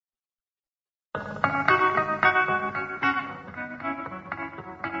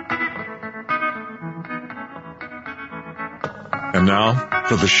And now,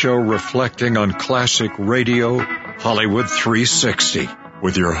 for the show reflecting on classic radio, Hollywood 360,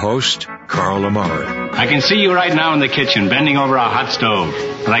 with your host, Carl Amari. I can see you right now in the kitchen, bending over a hot stove,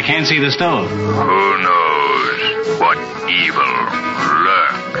 but I can't see the stove. Who knows what evil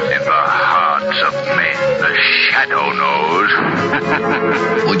lurks in the hearts of men? The shadow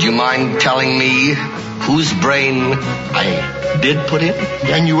knows. Would you mind telling me whose brain I did put in?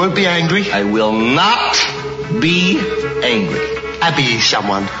 And you won't be angry? I will not be angry. Abby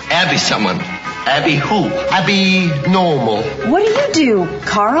someone. Abby someone. Abby who? Abby Normal. What do you do,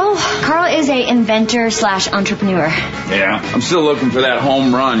 Carl? Carl is a inventor/entrepreneur. Yeah, I'm still looking for that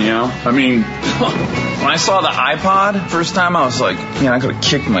home run, you know? I mean, when I saw the iPod first time, I was like, I could have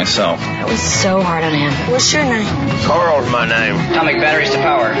kicked myself. That was so hard on him. What's your name? Carl's my name. Atomic batteries to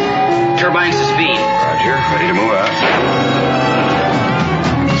power. Turbines to speed. Roger, ready to move out.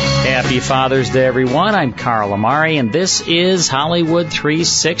 Happy Father's Day, everyone. I'm Carl Amari, and this is Hollywood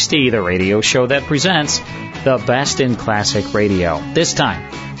 360, the radio show that presents the best in classic radio. This time,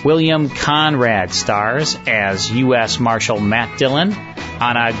 William Conrad stars as U.S. Marshal Matt Dillon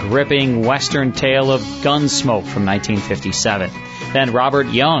on a gripping Western tale of Gunsmoke from 1957. Then Robert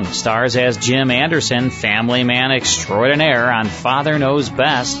Young stars as Jim Anderson, family man extraordinaire on Father Knows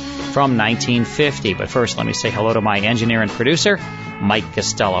Best from 1950. But first, let me say hello to my engineer and producer, Mike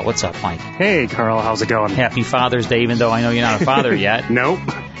Costello. What's up, Mike? Hey, Carl. How's it going? Happy Father's Day, even though I know you're not a father yet. Nope.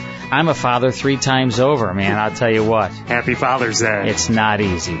 I'm a father 3 times over, man. I'll tell you what. Happy Father's Day. It's not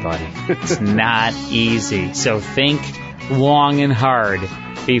easy, buddy. It's not easy. So think long and hard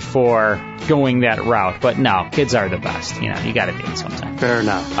before going that route. But no, kids are the best. You got to do it sometime. Fair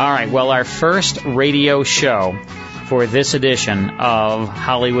enough. All right. Well, our first radio show for this edition of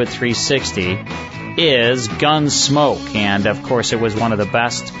Hollywood 360 is Gunsmoke. And, of course, it was one of the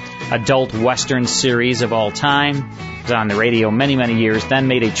best adult Western series of all time. It was on the radio many, many years, then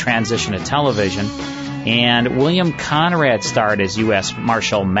made a transition to television. And William Conrad starred as U.S.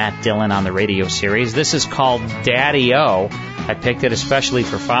 Marshal Matt Dillon on the radio series. This is called Daddy-O. I picked it especially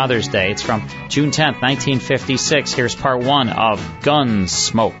for Father's Day. It's from June 10th, 1956. Here's part 1 of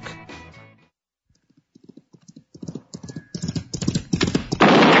Gunsmoke.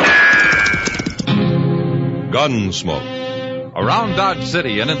 Gunsmoke. Around Dodge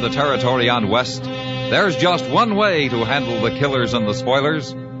City and in the territory on West, there's just one way to handle the killers and the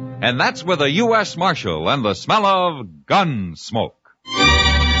spoilers, and that's with a U.S. Marshal and the smell of Gunsmoke.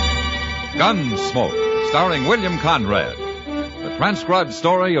 Gunsmoke, starring William Conrad. The transcribed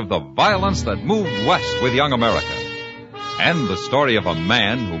story of the violence that moved west with young America. And the story of a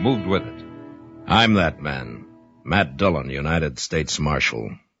man who moved with it. I'm that man, Matt Dillon, United States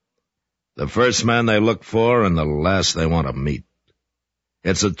Marshal. The first man they look for and the last they want to meet.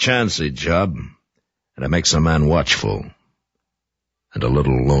 It's a chancy job, and it makes a man watchful and a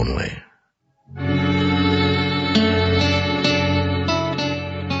little lonely.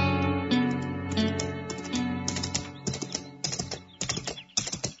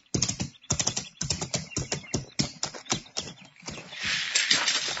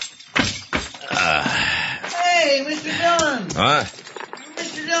 Hey, Mr. Dillon. Huh?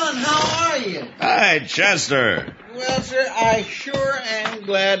 Mr. Dillon, how are you? Hi, Chester. Well, sir, I sure am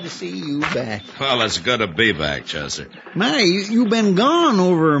glad to see you back. Well, it's good to be back, Chester. My, you've been gone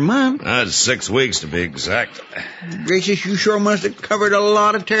over a month. That's 6 weeks to be exact. Gracious, you sure must have covered a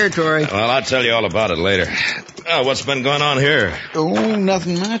lot of territory. Well, I'll tell you all about it later. What's been going on here? Oh,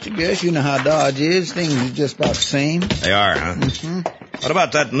 nothing much, I guess. You know how Dodge is. Things are just about the same. They are, huh? Mm-hmm. What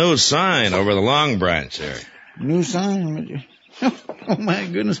about that new sign over the Long Branch there? New sign? Oh, my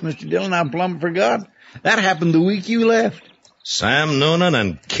goodness, Mr. Dillon, I plumb forgot. That happened the week you left. Sam Noonan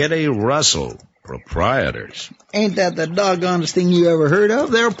and Kitty Russell, proprietors. Ain't that the doggonest thing you ever heard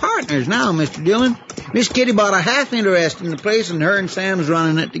of? They're partners now, Mr. Dillon. Miss Kitty bought a half interest in the place, and her and Sam's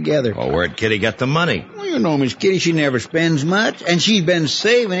running it together. Well, where'd Kitty get the money? Well, you know, Miss Kitty, she never spends much, and she's been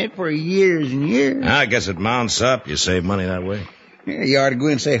saving it for years and years. I guess it mounts up. You save money that way. Yeah, you ought to go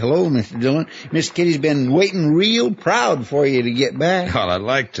and say hello, Mr. Dillon. Miss Kitty's been waiting real proud for you to get back. Well, I'd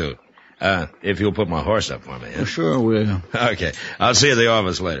like to. If you'll put my horse up for me. Well, sure will. Okay. I'll see you at the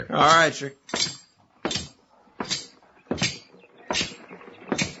office later. All right, sir.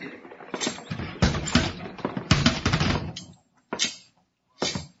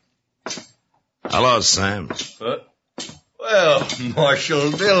 Hello, Sam. Well,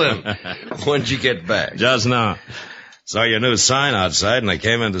 Marshal Dillon, when'd you get back? Just now. Saw your new sign outside, and I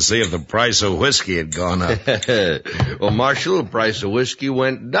came in to see if the price of whiskey had gone up. Well, Marshal, the price of whiskey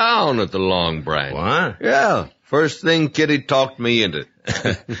went down at the Long Branch. What? Yeah, First thing Kitty talked me into.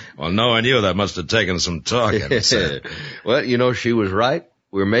 Well, knowing you, that must have taken some talking. Well, you know, she was right.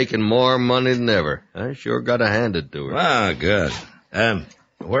 We're making more money than ever. I sure got to hand it to her. Ah, good.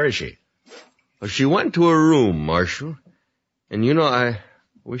 Where is she? Well, she went to her room, Marshal. And, you know, I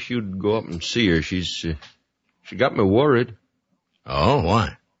wish you'd go up and see her. She got me worried. Oh,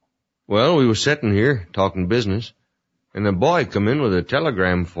 why? Well, we were sitting here talking business, and a boy come in with a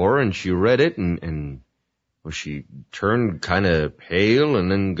telegram for her, and she read it, and well, she turned kind of pale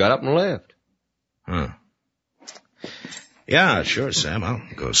and then got up and left. Huh. Yeah, sure, Sam. I'll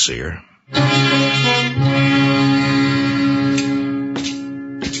go see her.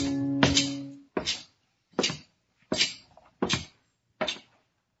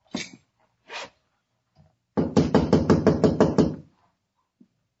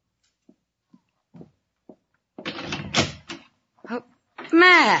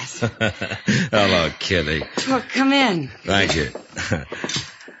 Matt. Hello, Kitty. Well, come in. Thank you.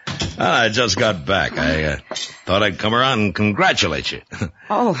 I just got back. I thought I'd come around and congratulate you.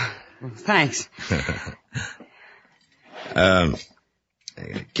 Oh, well, thanks.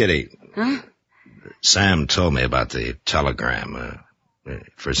 Kitty. Huh? Sam told me about the telegram.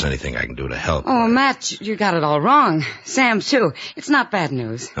 If there's anything I can do to help. Oh, Matt, you got it all wrong. Sam, too. It's not bad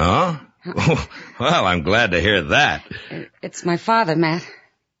news. Oh? Well, I'm glad to hear that. It's my father, Matt.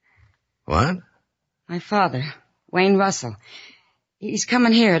 What? My father, Wayne Russell. He's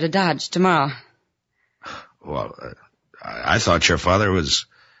coming here to Dodge tomorrow. Well, I thought your father was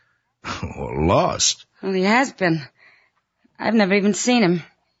lost. Well, he has been. I've never even seen him.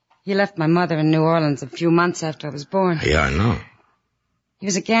 He left my mother in New Orleans a few months after I was born. Yeah, I know. He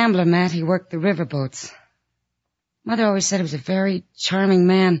was a gambler, Matt. He worked the riverboats. Mother always said he was a very charming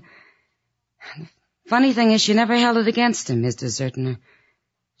man. The funny thing is she never held it against him, his deserting her.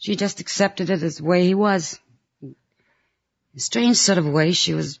 She just accepted it as the way he was. In a strange sort of way,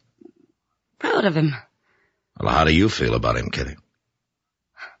 she was proud of him. Well, how do you feel about him, Kitty?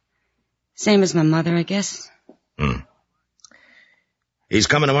 Same as my mother, I guess. He's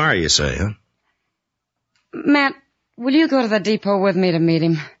coming tomorrow, you say, huh? Matt, will you go to the depot with me to meet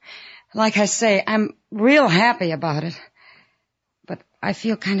him? Like I say, I'm real happy about it. But I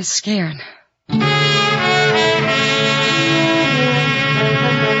feel kind of scared.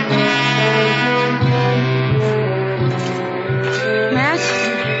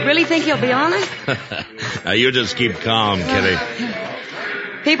 Matt, really think he'll be on it? Now, you just keep calm, Kitty.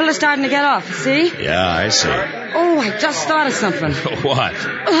 People are starting to get off, see? Yeah, I see. Oh, I just thought of something. What?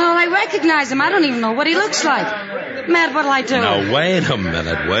 Oh, I recognize him. I don't even know what he looks like. Matt, what'll I do? Now, wait a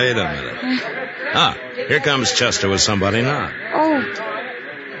minute. Ah, here comes Chester with somebody now.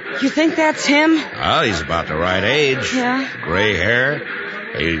 Oh, you think that's him? Well, he's about the right age. Yeah. Gray hair.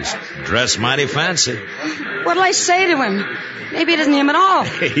 He's dressed mighty fancy. What'll I say to him? Maybe it isn't him at all.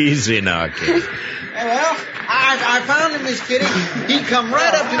 Easy now, kid. Well, I found him, Miss Kitty. He come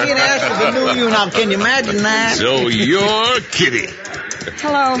right up to me and asked if I knew you. Now, can you imagine that? So you're Kitty.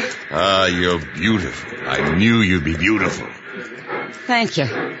 Hello. Ah, you're beautiful. I knew you'd be beautiful. Thank you.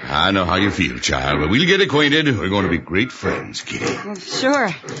 I know how you feel, child, but we'll get acquainted. We're going to be great friends, Kitty. Well, sure.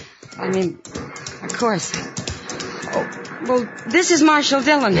 I mean, of course. Oh, well, this is Marshal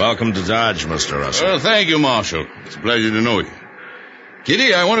Dillon. Welcome to Dodge, Mr. Russell. Well, thank you, Marshal. It's a pleasure to know you.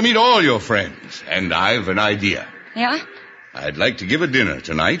 Kitty, I want to meet all your friends, and I've an idea. Yeah? I'd like to give a dinner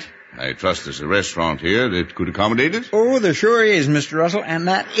tonight. I trust there's a restaurant here that could accommodate us. Oh, there sure is, Mr. Russell, and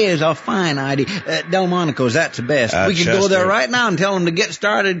that is a fine idea. Delmonico's, that's the best. We can go there right now and tell them to get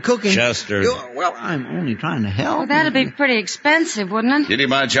started cooking. Chester. Well, I'm only trying to help. Well, that'd be pretty expensive, wouldn't it? Kitty,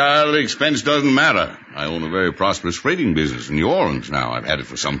 my child, expense doesn't matter. I own a very prosperous freighting business in New Orleans now. I've had it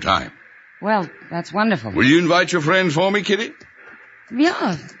for some time. Well, that's wonderful. Will you invite your friends for me, Kitty?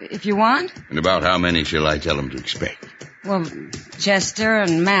 Yeah, if you want. And about how many shall I tell them to expect? Well, Chester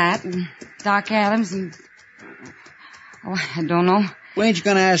and Matt and Doc Adams and... Oh, I don't know. Well, ain't you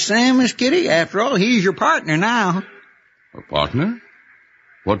going to ask Sam, Miss Kitty? After all, he's your partner now. A partner?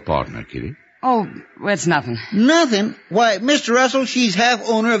 What partner, Kitty? Oh, it's nothing. Nothing? Why, Mr. Russell, she's half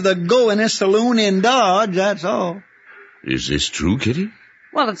owner of the Goinest Saloon in Dodge, that's all. Is this true, Kitty?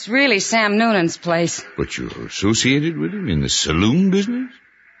 Well, it's really Sam Noonan's place. But you're associated with him in the saloon business?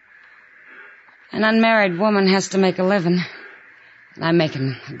 An unmarried woman has to make a living. And I'm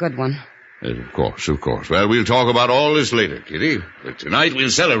making a good one. Of course. Well, we'll talk about all this later, Kitty. But tonight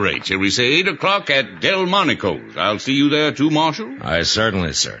we'll celebrate, shall we say, 8 o'clock at Delmonico's. I'll see you there too, Marshal? Aye,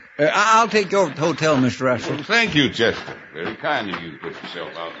 certainly, sir. I'll take you over to the hotel, Mr. Russell. Well, thank you, Chester. Very kind of you to put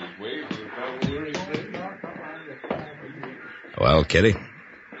yourself out this way. Well, Kitty?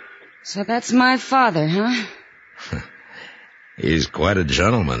 So that's my father, huh? He's quite a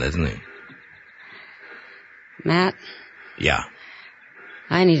gentleman, isn't he? Matt, Yeah.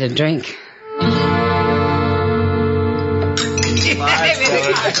 I need a drink.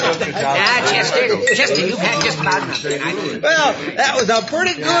 Chester, you've had just about enough tonight. Well, that was a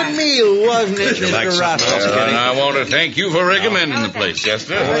pretty good meal, wasn't it, Mr. Russell? And I want to thank you for recommending the place,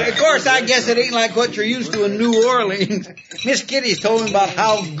 Chester. Of course, I guess it ain't like what you're used to in New Orleans. Miss Kitty's told me about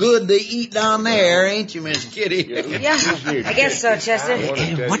how good they eat down there, ain't you, Miss Kitty? Yeah, I guess so,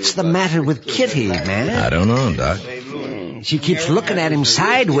 Chester. What's the matter with Kitty, man? I don't know, Doc. She keeps looking at him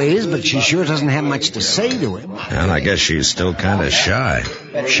sideways, but she sure doesn't have much to say to him. And I guess she's still kind of shy.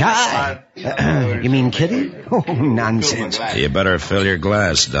 Shy? You mean Kitty? Oh, nonsense. You better fill your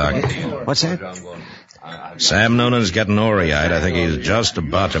glass, Doc. What's that? Sam Noonan's getting ory-eyed. I think he's just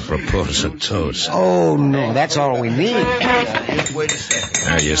about to propose a toast. Oh, no, that's all we need.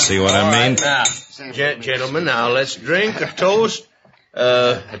 Now, you see what I mean? Now, gentlemen, now let's drink a toast.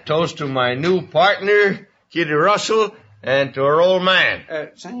 A toast to my new partner, Kitty Russell, and to her old man.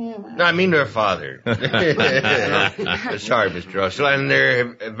 No, I mean their father. Sorry, Mr. Russell. And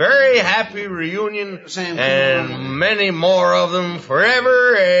their very happy reunion, and many more of them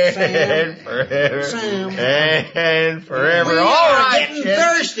forever and forever and forever. We All are right, getting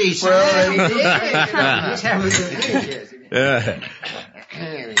thirsty, Sam.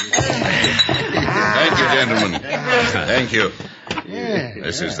 Thank you, gentlemen. Thank you.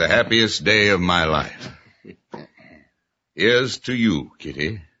 This is the happiest day of my life. Here's to you,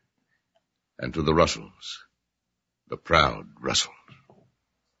 Kitty, and to the Russells, the proud Russells.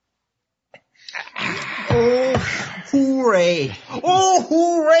 Oh, hooray. Oh,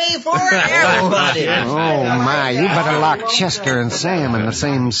 hooray for everybody. Oh, my, you better lock Chester and Sam in the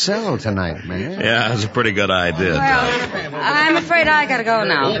same cell tonight, man. Yeah, that's a pretty good idea, Doc. Well, I'm afraid I gotta go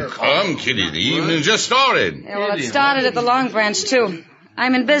now. Oh, come, Kitty, the evening just started. Yeah, well, it started at the Long Branch, too.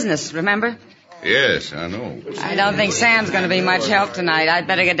 I'm in business, remember? Yes, I know. I don't think Sam's going to be much help tonight. I'd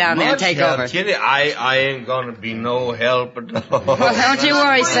better get down there and take over. Kitty, I ain't gonna be no help at all. Well, don't you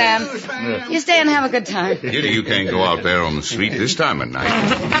worry, Sam. You stay and have a good time. Kitty, you can't go out there on the street this time of night.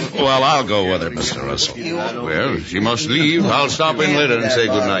 Well, I'll go with her, Mr. Russell. Well, if she must leave, I'll stop in later and say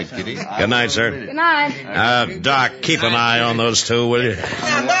good night, Kitty. Good night, sir. Good night. Doc, keep an eye on those two, will you?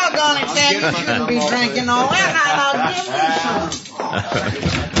 Now, doggone it, Sam, you shouldn't be drinking all that. I'll give you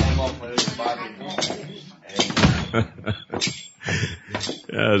some. That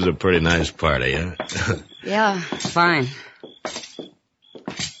was a pretty nice party, huh? Yeah, fine.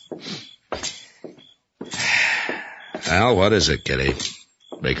 Al, what is it, Kitty?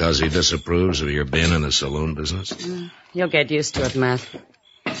 Because he disapproves of your being in the saloon business? You'll get used to it, Matt.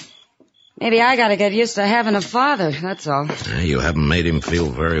 Maybe I gotta get used to having a father, that's all. You haven't made him feel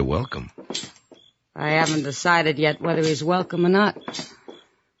very welcome. I haven't decided yet whether he's welcome or not.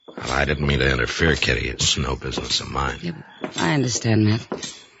 Well, I didn't mean to interfere, Kitty. It's no business of mine. Yeah, I understand, Matt.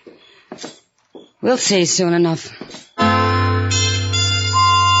 We'll see soon enough.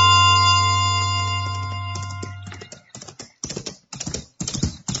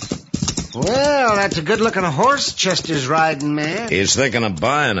 Well, that's a good-looking horse Chester's riding, man. He's thinking of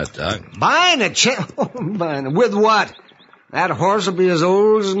buying it, Doc. Buying it, buying it. With what? That horse will be as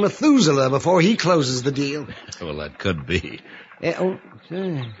old as Methuselah before he closes the deal. Well, that could be.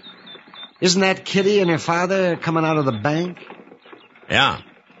 Isn't that Kitty and her father coming out of the bank? Yeah.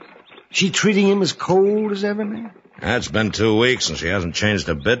 She treating him as cold as ever, man? It's been 2 weeks and she hasn't changed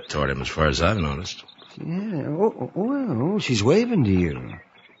a bit toward him as far as I've noticed. Yeah. Oh, she's waving to you.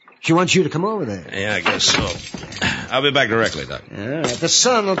 She wants you to come over there. Yeah, I guess so. I'll be back directly, Doc. All right. The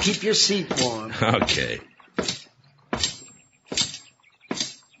sun will keep your seat warm. Okay.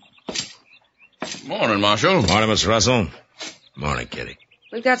 Morning, Marshal. Morning, Miss Russell. Morning, Kitty.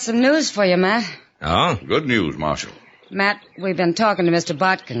 We've got some news for you, Matt. Oh? Good news, Marshal. Matt, we've been talking to Mr.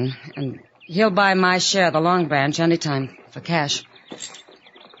 Dobkin, and he'll buy my share of the Long Branch anytime for cash.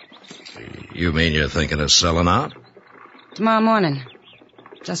 You mean you're thinking of selling out? Tomorrow morning,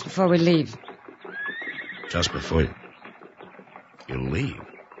 just before we leave. Just before you leave?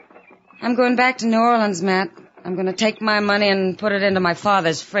 I'm going back to New Orleans, Matt. I'm going to take my money and put it into my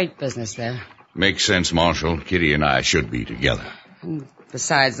father's freight business there. Makes sense, Marshal. Kitty and I should be together. And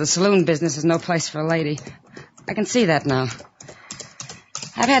besides, the saloon business is no place for a lady. I can see that now.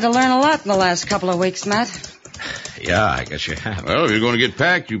 I've had to learn a lot in the last couple of weeks, Matt. Yeah, I guess you have. Well, if you're going to get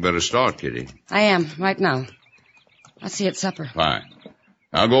packed, you better start, Kitty. I am, right now. I'll see you at supper. Fine.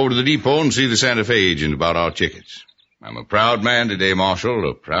 I'll go over to the depot and see the Santa Fe agent about our tickets. I'm a proud man today, Marshal,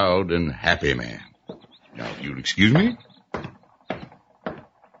 a proud and happy man. Now, if you'll excuse me.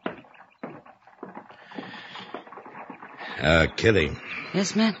 Kitty,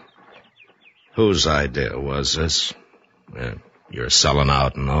 Yes, Matt? whose idea was this? You're selling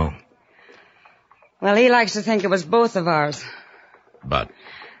out and all. Well, he likes to think it was both of ours. But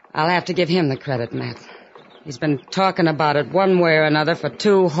I'll have to give him the credit, Matt. He's been talking about it one way or another for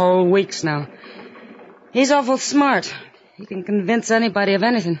 2 whole weeks now. He's awful smart. He can convince anybody of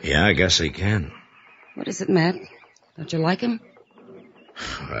anything. yeah, I guess he can. What is it, Matt? Don't you like him?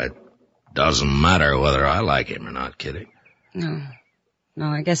 It doesn't matter whether I like him or not, Kitty. No,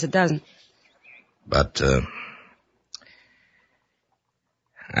 I guess it doesn't. But,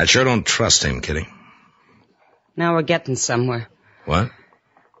 I sure don't trust him, Kitty. Now we're getting somewhere. What?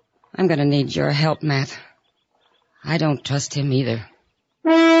 I'm going to need your help, Matt. I don't trust him either.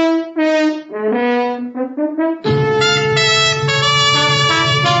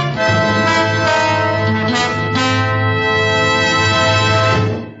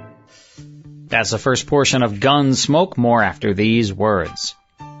 That's the first portion of Gunsmoke. More after these words.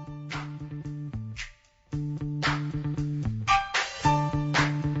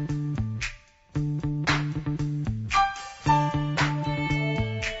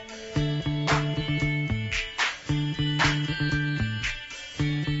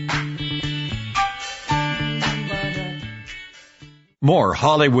 More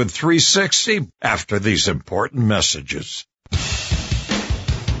Hollywood 360 after these important messages.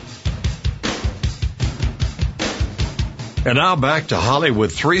 And now back to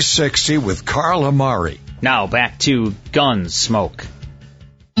Hollywood 360 with Carl Amari. Now back to Gunsmoke.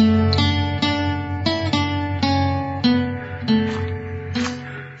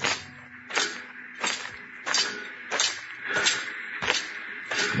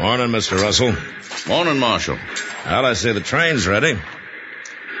 Morning, Mr. Russell. Morning, Marshal. Well, I see the train's ready.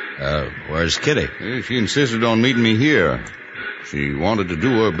 Where's Kitty? She insisted on meeting me here. She wanted to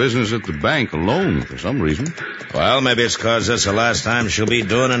do her business at the bank alone for some reason. Well, maybe it's 'cause this is the last time she'll be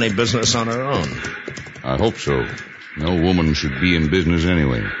doing any business on her own. I hope so. No woman should be in business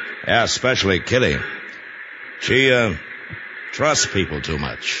anyway. Yeah, especially Kitty. She, trusts people too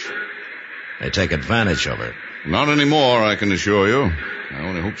much. They take advantage of her. Not anymore, I can assure you. I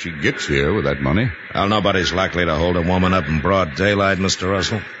only hope she gets here with that money. Well, nobody's likely to hold a woman up in broad daylight, Mr.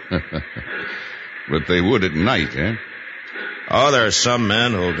 Russell. But they would at night, eh? Oh, there are some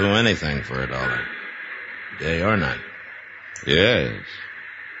men who'll do anything for $1. Day or night. Yes.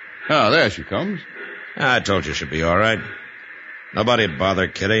 Ah, there she comes. I told you she'd be all right. Nobody'd bother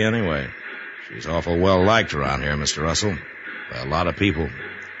Kitty anyway. She's awful well liked around here, Mr. Russell. By a lot of people.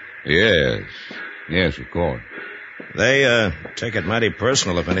 Yes. Yes, of course. They, take it mighty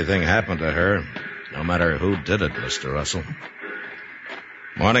personal if anything happened to her. No matter who did it, Mr. Russell.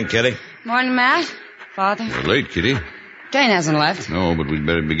 Morning, Kitty. Morning, Matt. Father. You're late, Kitty. Jane hasn't left. No, but we'd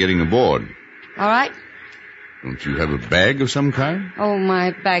better be getting aboard. All right. Don't you have a bag of some kind? Oh,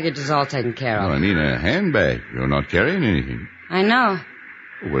 my baggage is all taken care of. Well, I mean a handbag. You're not carrying anything. I know.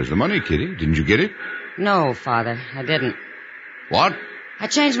 Well, where's the money, Kitty? Didn't you get it? No, Father, I didn't. What? I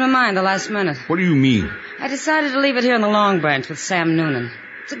changed my mind the last minute. What do you mean? I decided to leave it here in the Long Branch with Sam Noonan.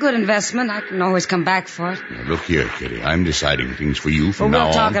 It's a good investment. I can always come back for it. Now, look here, Kitty. I'm deciding things for you from now on.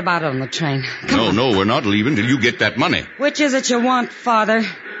 We'll talk about it on the train. No, we're not leaving till you get that money. Which is it you want, Father?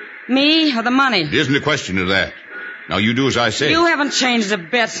 Me or the money? It isn't a question of that. Now, you do as I say. You haven't changed a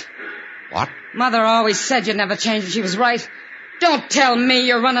bit. What? Mother always said you'd never change, and she was right. Don't tell me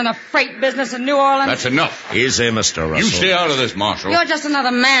you're running a freight business in New Orleans. That's enough. Easy, Mr. Russell. You stay out of this, Marshal. You're just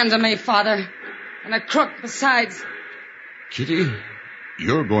another man to me, Father. And a crook besides. Kitty,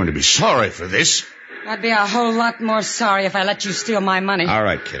 you're going to be sorry for this. I'd be a whole lot more sorry if I let you steal my money. All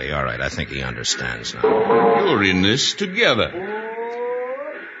right, Kitty, all right. I think he understands now. You're in this together.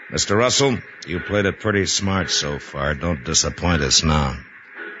 Mr. Russell, you played it pretty smart so far. Don't disappoint us now.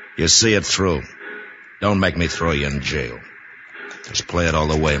 You see it through. Don't make me throw you in jail. Just play it all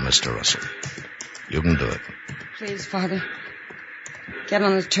the way, Mr. Russell. You can do it. Please, Father. Get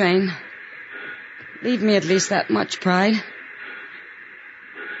on the train. Leave me at least that much pride.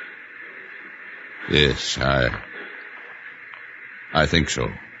 Yes, I think so.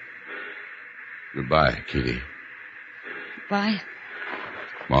 Goodbye, Kitty. Bye.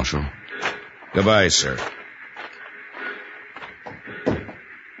 Marshal. Goodbye, sir.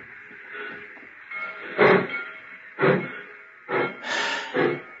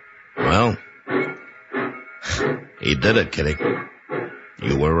 Well, he did it, Kitty.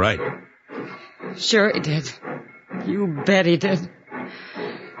 You were right. Sure he did. You bet he did.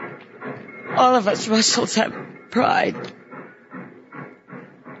 All of us Russells have pride.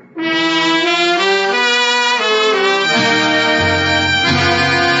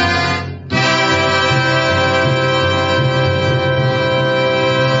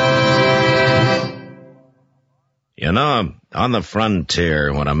 You know, on the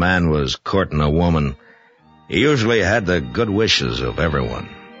frontier, when a man was courting a woman, he usually had the good wishes of everyone.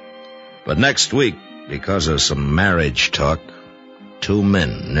 But next week, because of some marriage talk, 2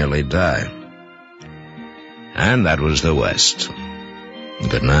 men nearly died. And that was the West.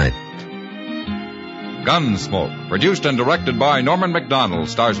 Good night. Gunsmoke, produced and directed by Norman MacDonald,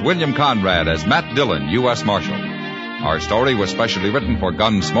 stars William Conrad as Matt Dillon, U.S. Marshal. Our story was specially written for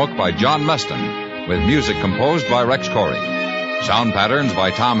Gunsmoke by John Meston, with music composed by Rex Corey. Sound patterns by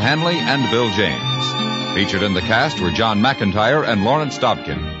Tom Hanley and Bill James. Featured in the cast were John McIntire and Lawrence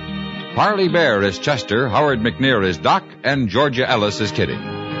Dobkin. Parley Baer is Chester, Howard McNear is Doc, and Georgia Ellis is Kitty.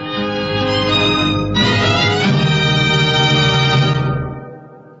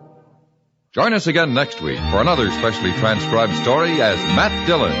 Join us again next week for another specially transcribed story as Matt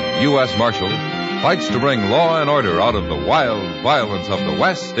Dillon, U.S. Marshal, fights to bring law and order out of the wild violence of the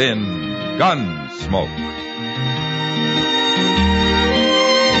West in Gunsmoke.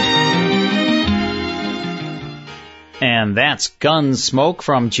 And that's Gunsmoke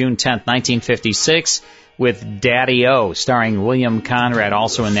from June 10th, 1956, with Daddy-O, starring William Conrad.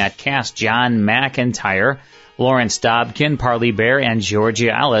 Also in that cast, John McIntire, Lawrence Dobkin, Parley Baer, and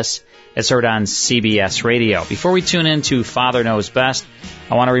Georgia Ellis. It's heard on CBS Radio. Before we tune into Father Knows Best,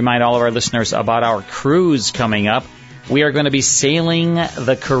 I want to remind all of our listeners about our cruise coming up. We are going to be sailing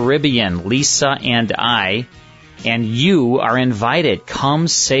the Caribbean, Lisa and I, and you are invited. Come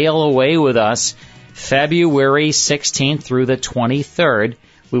sail away with us February 16th through the 23rd.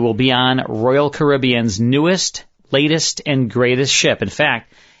 We will be on Royal Caribbean's newest, latest, and greatest ship. In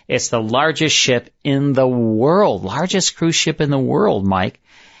fact, it's the largest ship in the world, largest cruise ship in the world, Mike.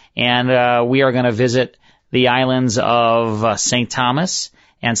 And we are going to visit the islands of St. Thomas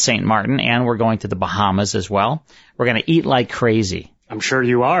and St. Martin, and we're going to the Bahamas as well. We're going to eat like crazy. I'm sure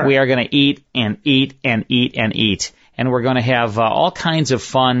you are. We are going to eat and eat and eat and eat. And we're going to have all kinds of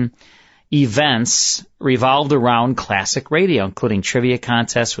fun events revolved around classic radio, including trivia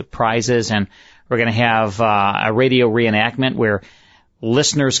contests with prizes. And we're going to have a radio reenactment where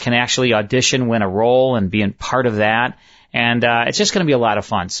listeners can actually audition, win a role, and be a part of that. And it's just going to be a lot of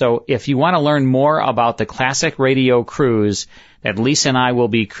fun. So if you want to learn more about the classic radio cruise that Lisa and I will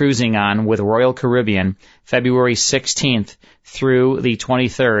be cruising on with Royal Caribbean, February 16th through the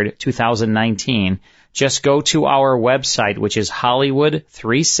 23rd, 2019, just go to our website, which is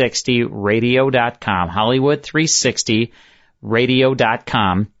Hollywood360radio.com,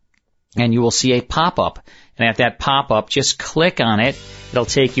 Hollywood360radio.com, and you will see a pop-up. And at that pop-up, just click on it. It'll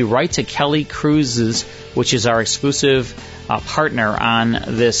take you right to Kelly Cruises, which is our exclusive partner on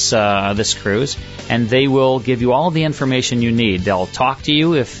this cruise, and they will give you all the information you need. They'll talk to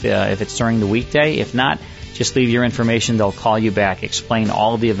you if it's during the weekday. If not, just leave your information. They'll call you back, explain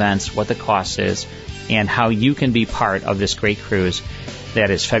all of the events, what the cost is, and how you can be part of this great cruise that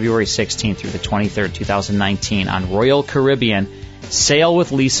is February 16th through the 23rd, 2019 on Royal Caribbean. Sail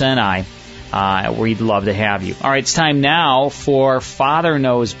with Lisa and I. We'd love to have you. All right, it's time now for Father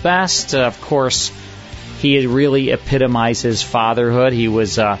Knows Best. Of course, he really epitomizes fatherhood. He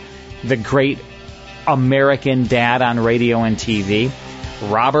was the great American dad on radio and TV.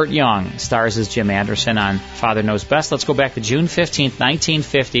 Robert Young stars as Jim Anderson on Father Knows Best. Let's go back to June 15th,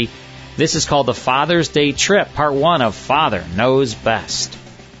 1950. This is called the Father's Day Trip, Part 1 of Father Knows Best.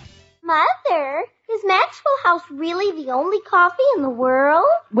 Mother, is Maxwell House really the only coffee in the world?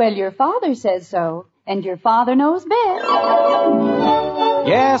 Well, your father says so, and your father knows best.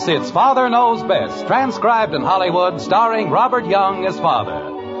 Yes, it's Father Knows Best, transcribed in Hollywood, starring Robert Young as father.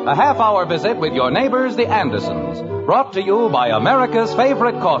 A half-hour visit with your neighbors, the Andersons, brought to you by America's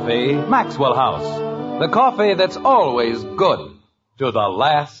favorite coffee, Maxwell House. The coffee that's always good, to the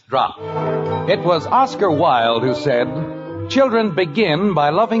last drop. It was Oscar Wilde who said, "Children begin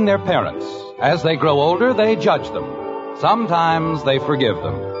by loving their parents. As they grow older, they judge them. Sometimes they forgive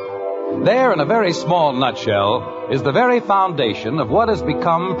them." There, in a very small nutshell, is the very foundation of what has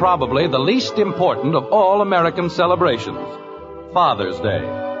become probably the least important of all American celebrations, Father's Day.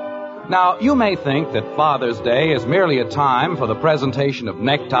 Now, you may think that Father's Day is merely a time for the presentation of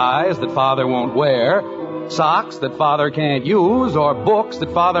neckties that Father won't wear, socks that Father can't use, or books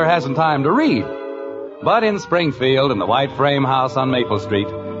that Father hasn't time to read. But in Springfield, in the white frame house on Maple Street,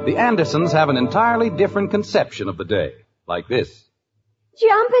 the Andersons have an entirely different conception of the day, like this.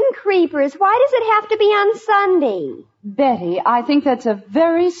 Jumpin' creepers, why does it have to be on Sunday? Betty, I think that's a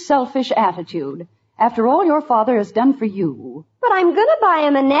very selfish attitude. After all your father has done for you. But I'm gonna buy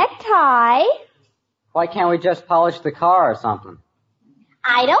him a necktie. Why can't we just polish the car or something?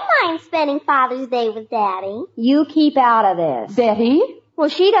 I don't mind spending Father's Day with Daddy. You keep out of this. Betty? Well,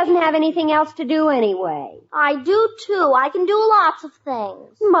 she doesn't have anything else to do anyway. I do, too. I can do lots of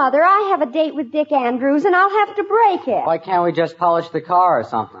things. Mother, I have a date with Dick Andrews, and I'll have to break it. Why can't we just polish the car or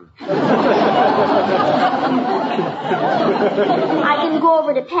something? I can go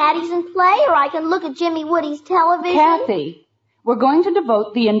over to Patty's and play, or I can look at Jimmy Woody's television. Kathy, we're going to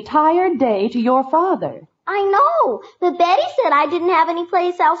devote the entire day to your father. I know, but Betty said I didn't have any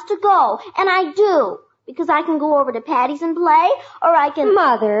place else to go, and I do. Because I can go over to Patty's and play, or I can...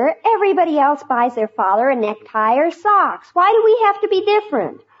 Mother, everybody else buys their father a necktie or socks. Why do we have to be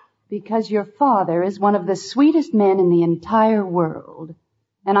different? Because your father is one of the sweetest men in the entire world.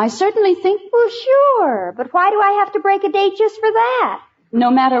 And I certainly think... Well, sure, but why do I have to break a date just for that?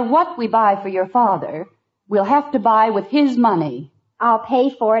 No matter what we buy for your father, we'll have to buy with his money. I'll pay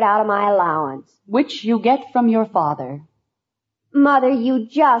for it out of my allowance. Which you get from your father. Mother, you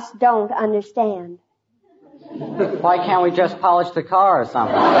just don't understand. Why can't we just polish the car or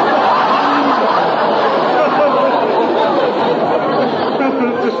something?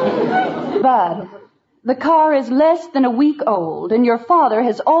 Bud, the car is less than a week old, and your father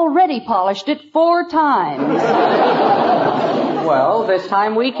has already polished it 4 times. Well, this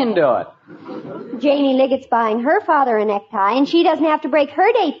time we can do it. Janie Liggett's buying her father a necktie, and she doesn't have to break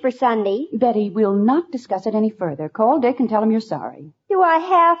her date for Sunday. Betty, we'll not discuss it any further. Call Dick and tell him you're sorry. Do I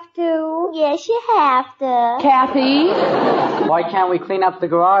have to? Yes, you have to. Kathy? Why can't we clean up the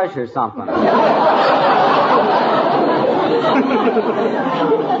garage or something?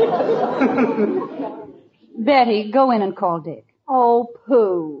 Betty, go in and call Dick. Oh,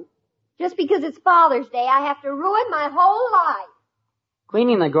 pooh. Just because it's Father's Day, I have to ruin my whole life.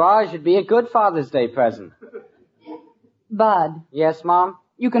 Cleaning the garage would be a good Father's Day present. Bud. Yes, Mom?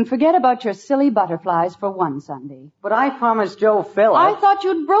 You can forget about your silly butterflies for one Sunday. But I promised Joe Phillips. I thought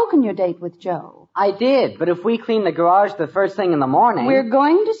you'd broken your date with Joe. I did, but if we clean the garage the first thing in the morning... We're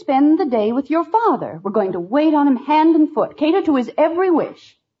going to spend the day with your father. We're going to wait on him hand and foot, cater to his every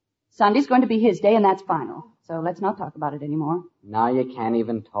wish. Sunday's going to be his day, and that's final. So let's not talk about it anymore. Now you can't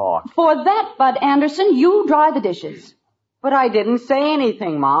even talk. For that, Bud Anderson, you dry the dishes. But I didn't say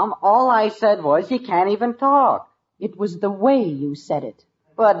anything, Mom. All I said was you can't even talk. It was the way you said it.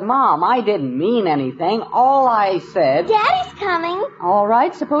 But, Mom, I didn't mean anything. All I said... Daddy's coming. All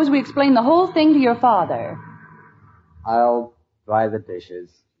right, suppose we explain the whole thing to your father. I'll dry the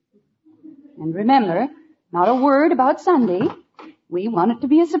dishes. And remember, not a word about Sunday. We want it to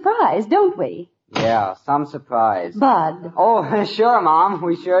be a surprise, don't we? Yeah, some surprise. Bud. Oh, sure, Mom.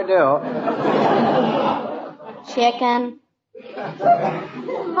 We sure do. Chicken.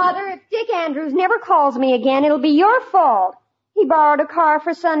 Mother, if Dick Andrews never calls me again, it'll be your fault. He borrowed a car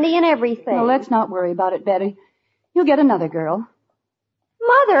for Sunday and everything. Well, let's not worry about it, Betty. You'll get another girl.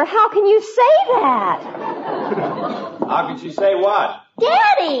 Mother, how can you say that? How can she say what?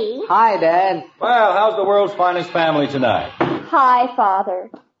 Daddy! Hi, Dad. Well, how's the world's finest family tonight? Hi, Father.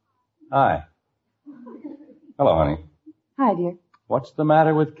 Hi. Hello, honey. Hi, dear. What's the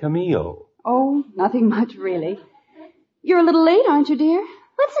matter with Camille? Oh, nothing much, really. You're a little late, aren't you, dear?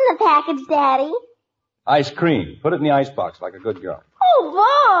 What's in the package, Daddy? Ice cream. Put it in the icebox like a good girl. Oh,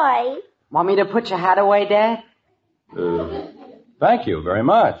 boy! Want me to put your hat away, Dad? Thank you very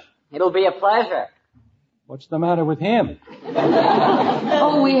much. It'll be a pleasure. What's the matter with him?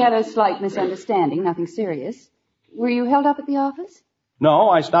 Oh, we had a slight misunderstanding, nothing serious. Were you held up at the office?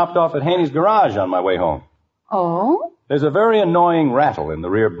 No, I stopped off at Haney's garage on my way home. Oh? There's a very annoying rattle in the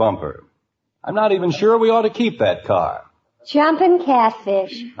rear bumper. I'm not even sure we ought to keep that car. Jumping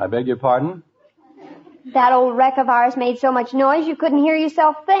catfish. I beg your pardon? That old wreck of ours made so much noise you couldn't hear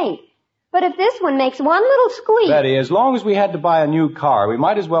yourself think. But if this one makes one little squeak... Betty, as long as we had to buy a new car, we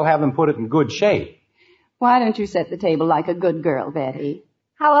might as well have them put it in good shape. Why don't you set the table like a good girl, Betty?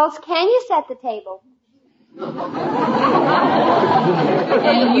 How else can you set the table?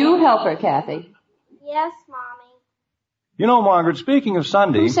 And you help her, Kathy. Yes, Mommy. You know, Margaret, speaking of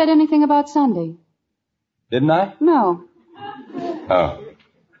Sunday... Who said anything about Sunday? Didn't I? No. Oh.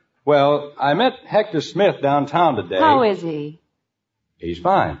 Well, I met Hector Smith downtown today. How is he? He's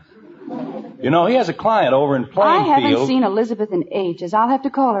fine. You know, he has a client over in Plainfield. I haven't seen Elizabeth in ages. I'll have to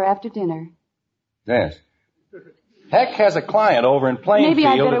call her after dinner. Yes. Heck has a client over in Plainfield. Maybe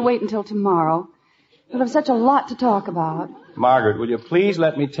I'd better wait until tomorrow. We'll have such a lot to talk about. Margaret, will you please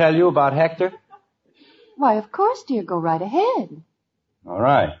let me tell you about Hector? Why, of course, dear. Go right ahead. All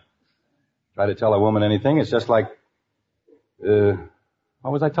right. Try to tell a woman anything, it's just like...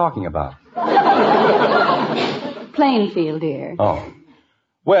 what was I talking about? Plainfield, dear. Oh.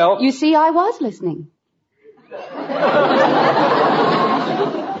 Well... You see, I was listening.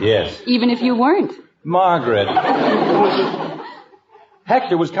 Yes. Even if you weren't. Margaret.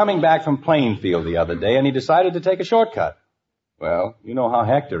 Hector was coming back from Plainfield the other day, and he decided to take a shortcut. Well, you know how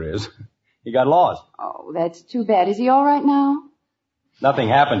Hector is. He got lost. Oh, that's too bad. Is he all right now? Nothing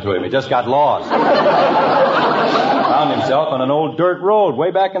happened to him. He just got lost. Found himself on an old dirt road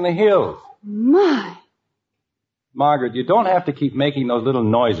way back in the hills. My. Margaret, you don't have to keep making those little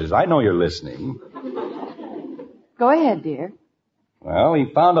noises. I know you're listening. Go ahead, dear. Well,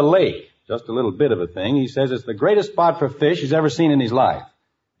 he found a lake. Just a little bit of a thing. He says it's the greatest spot for fish he's ever seen in his life.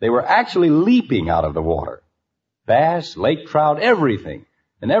 They were actually leaping out of the water. Bass, lake trout, everything.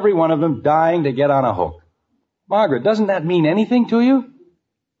 And every one of them dying to get on a hook. Margaret, doesn't that mean anything to you?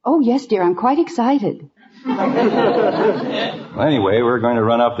 Oh, yes, dear. I'm quite excited. Well, anyway, we're going to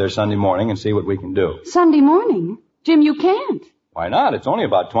run up there Sunday morning and see what we can do. Sunday morning? Jim, you can't. Why not? It's only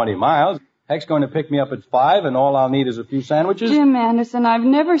about 20 miles. Heck's going to pick me up at 5, and all I'll need is a few sandwiches. Jim Anderson, I've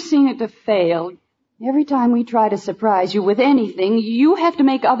never seen it to fail. Every time we try to surprise you with anything, you have to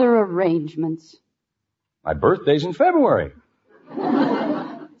make other arrangements. My birthday's in February.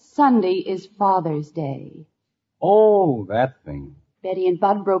 Sunday is Father's Day. Oh, that thing. Betty and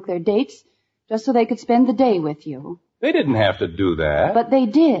Bud broke their dates just so they could spend the day with you. They didn't have to do that. But they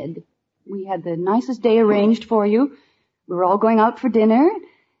did. We had the nicest day arranged for you. We were all going out for dinner.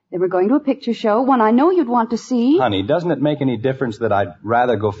 Then we're going to a picture show, one I know you'd want to see. Honey, doesn't it make any difference that I'd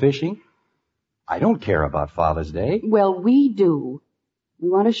rather go fishing? I don't care about Father's Day. Well, we do. We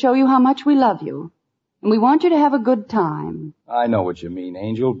want to show you how much we love you. And we want you to have a good time. I know what you mean,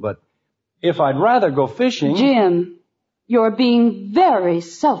 Angel, but if I'd rather go fishing... Jim, you're being very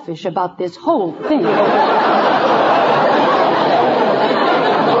selfish about this whole thing.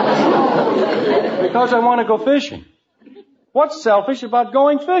 Because I want to go fishing. What's selfish about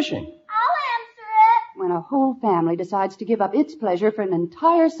going fishing? I'll answer it. When a whole family decides to give up its pleasure for an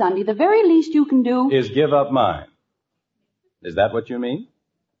entire Sunday, the very least you can do... is give up mine. Is that what you mean?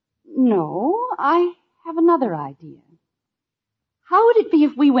 No, I have another idea. How would it be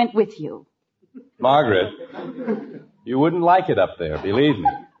if we went with you? Margaret, you wouldn't like it up there, believe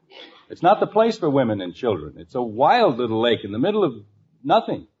me. It's not the place for women and children. It's a wild little lake in the middle of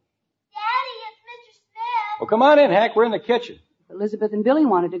nothing. Well, come on in, Hank. We're in the kitchen. If Elizabeth and Billy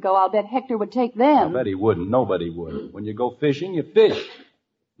wanted to go, I'll bet Hector would take them. I bet he wouldn't. Nobody would. When you go fishing, you fish.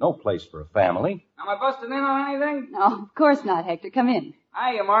 No place for a family. Am I busting in on anything? No, of course not, Hector. Come in.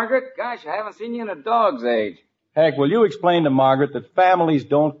 Hiya, Margaret. Gosh, I haven't seen you in a dog's age. Hank, will you explain to Margaret that families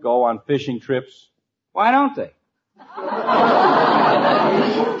don't go on fishing trips? Why don't they?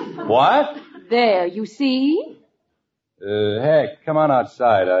 What? There, you see? Hank, come on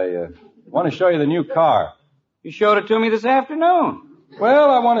outside. I want to show you the new car. You showed it to me this afternoon.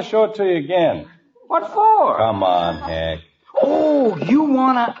 Well, I want to show it to you again. What for? Come on, Hank. Oh, you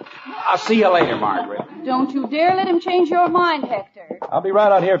wanna... I'll see you later, Margaret. Don't you dare let him change your mind, Hector. I'll be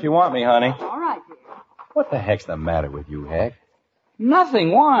right out here if you want me, honey. All right, dear. What the heck's the matter with you, Hank? Nothing.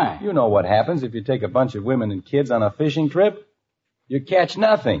 Why? You know what happens if you take a bunch of women and kids on a fishing trip? You catch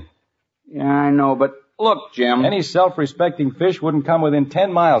nothing. Yeah, I know, but look, Jim. Any self-respecting fish wouldn't come within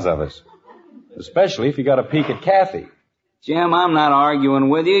 10 miles of us. Especially if you got a peek at Kathy. Jim, I'm not arguing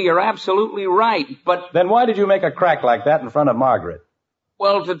with you. You're absolutely right, but... Then why did you make a crack like that in front of Margaret?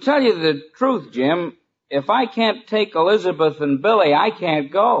 Well, to tell you the truth, Jim, if I can't take Elizabeth and Billy, I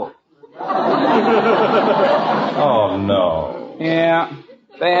can't go. Oh, no. Yeah,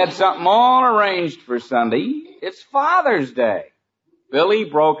 they had something all arranged for Sunday. It's Father's Day. Billy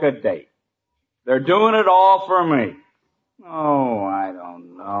broke a date. They're doing it all for me. Oh, I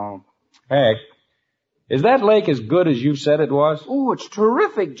don't know. Heck, is that lake as good as you said it was? Oh, it's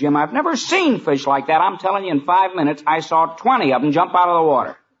terrific, Jim. I've never seen fish like that. I'm telling you, in 5 minutes, I saw 20 of them jump out of the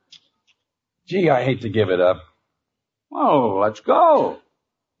water. Gee, I hate to give it up. Oh, let's go.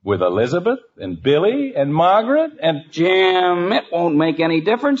 With Elizabeth and Billy and Margaret and... Jim, it won't make any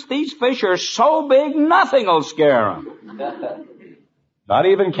difference. These fish are so big, nothing'll scare them. Not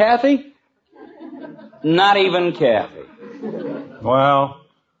even Kathy? Not even Kathy. Well...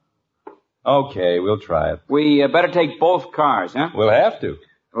 Okay, we'll try it. We better take both cars, huh? We'll have to.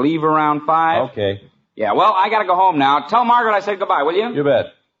 Leave around 5? Okay. Yeah, well, I gotta go home now. Tell Margaret I said goodbye, will you? You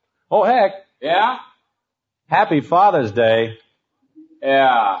bet. Oh, heck. Yeah? Happy Father's Day.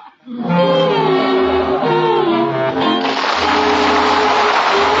 Yeah.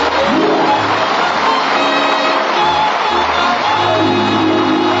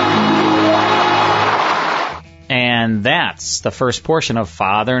 And that's the first portion of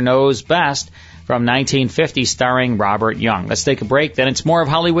Father Knows Best from 1950, starring Robert Young. Let's take a break, then it's more of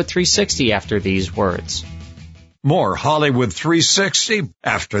Hollywood 360 after these words. More Hollywood 360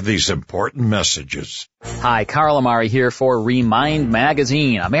 after these important messages. Hi, Carl Amari here for Remind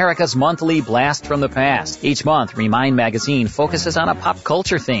Magazine, America's monthly blast from the past. Each month, Remind Magazine focuses on a pop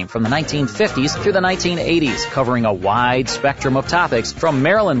culture theme from the 1950s through the 1980s, covering a wide spectrum of topics from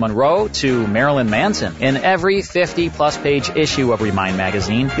Marilyn Monroe to Marilyn Manson. In every 50-plus page issue of Remind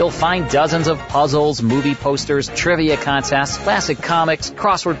Magazine, you'll find dozens of puzzles, movie posters, trivia contests, classic comics,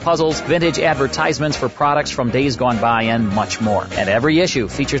 crossword puzzles, vintage advertisements for products from days gone by, and much more. And every issue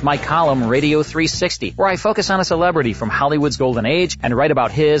features my column, Radio 360, where I focus on a celebrity from Hollywood's golden age and write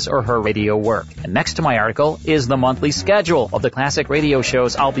about his or her radio work. And next to my article is the monthly schedule of the classic radio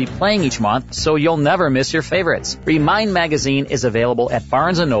shows I'll be playing each month, so you'll never miss your favorites. Remind Magazine is available at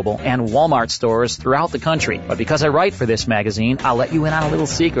Barnes & Noble and Walmart stores throughout the country. But because I write for this magazine, I'll let you in on a little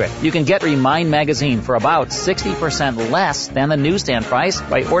secret. You can get Remind Magazine for about 60% less than the newsstand price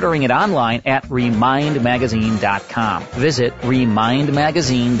by ordering it online at remindmagazine.com. Visit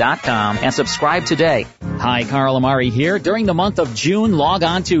remindmagazine.com and subscribe today. Hi, Carl Amari here. During the month of June, log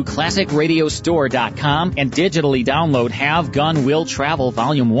on to classicradiostore.com and digitally download Have Gun Will Travel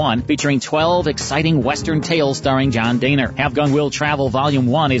Volume 1, featuring 12 exciting Western tales starring John Dehner. Have Gun Will Travel Volume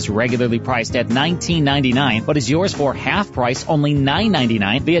 1 is regularly priced at $19.99, but is yours for half price, only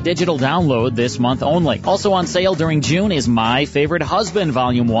 $9.99, via digital download this month only. Also on sale during June is My Favorite Husband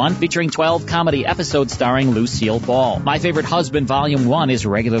Volume 1, featuring 12 comedy episodes starring Lucille Ball. My Favorite Husband Volume 1 is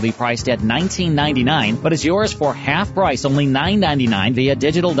regularly priced at $19.99, but is yours for half price, only $9.99, via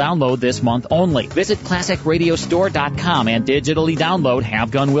digital download this month only. Visit classicradiostore.com and digitally download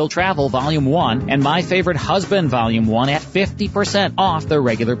Have Gun Will Travel Volume 1 and My Favorite Husband Volume 1 at 50% off the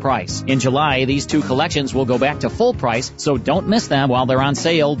regular price. In July, these two collections will go back to full price, so don't miss them while they're on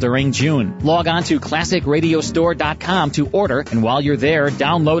sale during June. Log on to classicradiostore.com to order, and while you're there,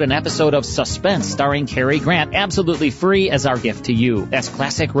 download an episode of Suspense starring Cary Grant absolutely free as our gift to you. That's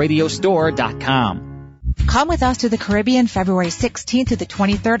classicradiostore.com. Come with us to the Caribbean February 16th to the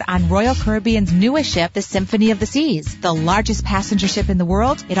 23rd on Royal Caribbean's newest ship, the Symphony of the Seas. The largest passenger ship in the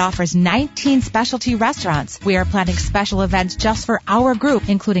world, it offers 19 specialty restaurants. We are planning special events just for our group,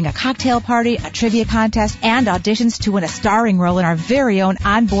 including a cocktail party, a trivia contest, and auditions to win a starring role in our very own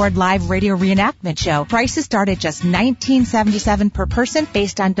onboard live radio reenactment show. Prices start at just $19.77 per person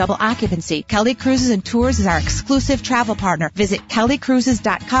based on double occupancy. Kelly Cruises and Tours is our exclusive travel partner. Visit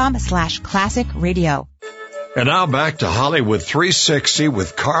kellycruises.com/classic radio. And now back to Hollywood 360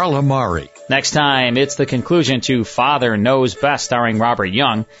 with Carl Amari. Next time, it's the conclusion to Father Knows Best starring Robert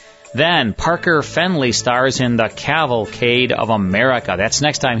Young. Then Parker Fenley stars in The Cavalcade of America. That's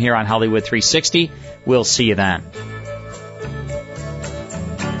next time here on Hollywood 360. We'll see you then.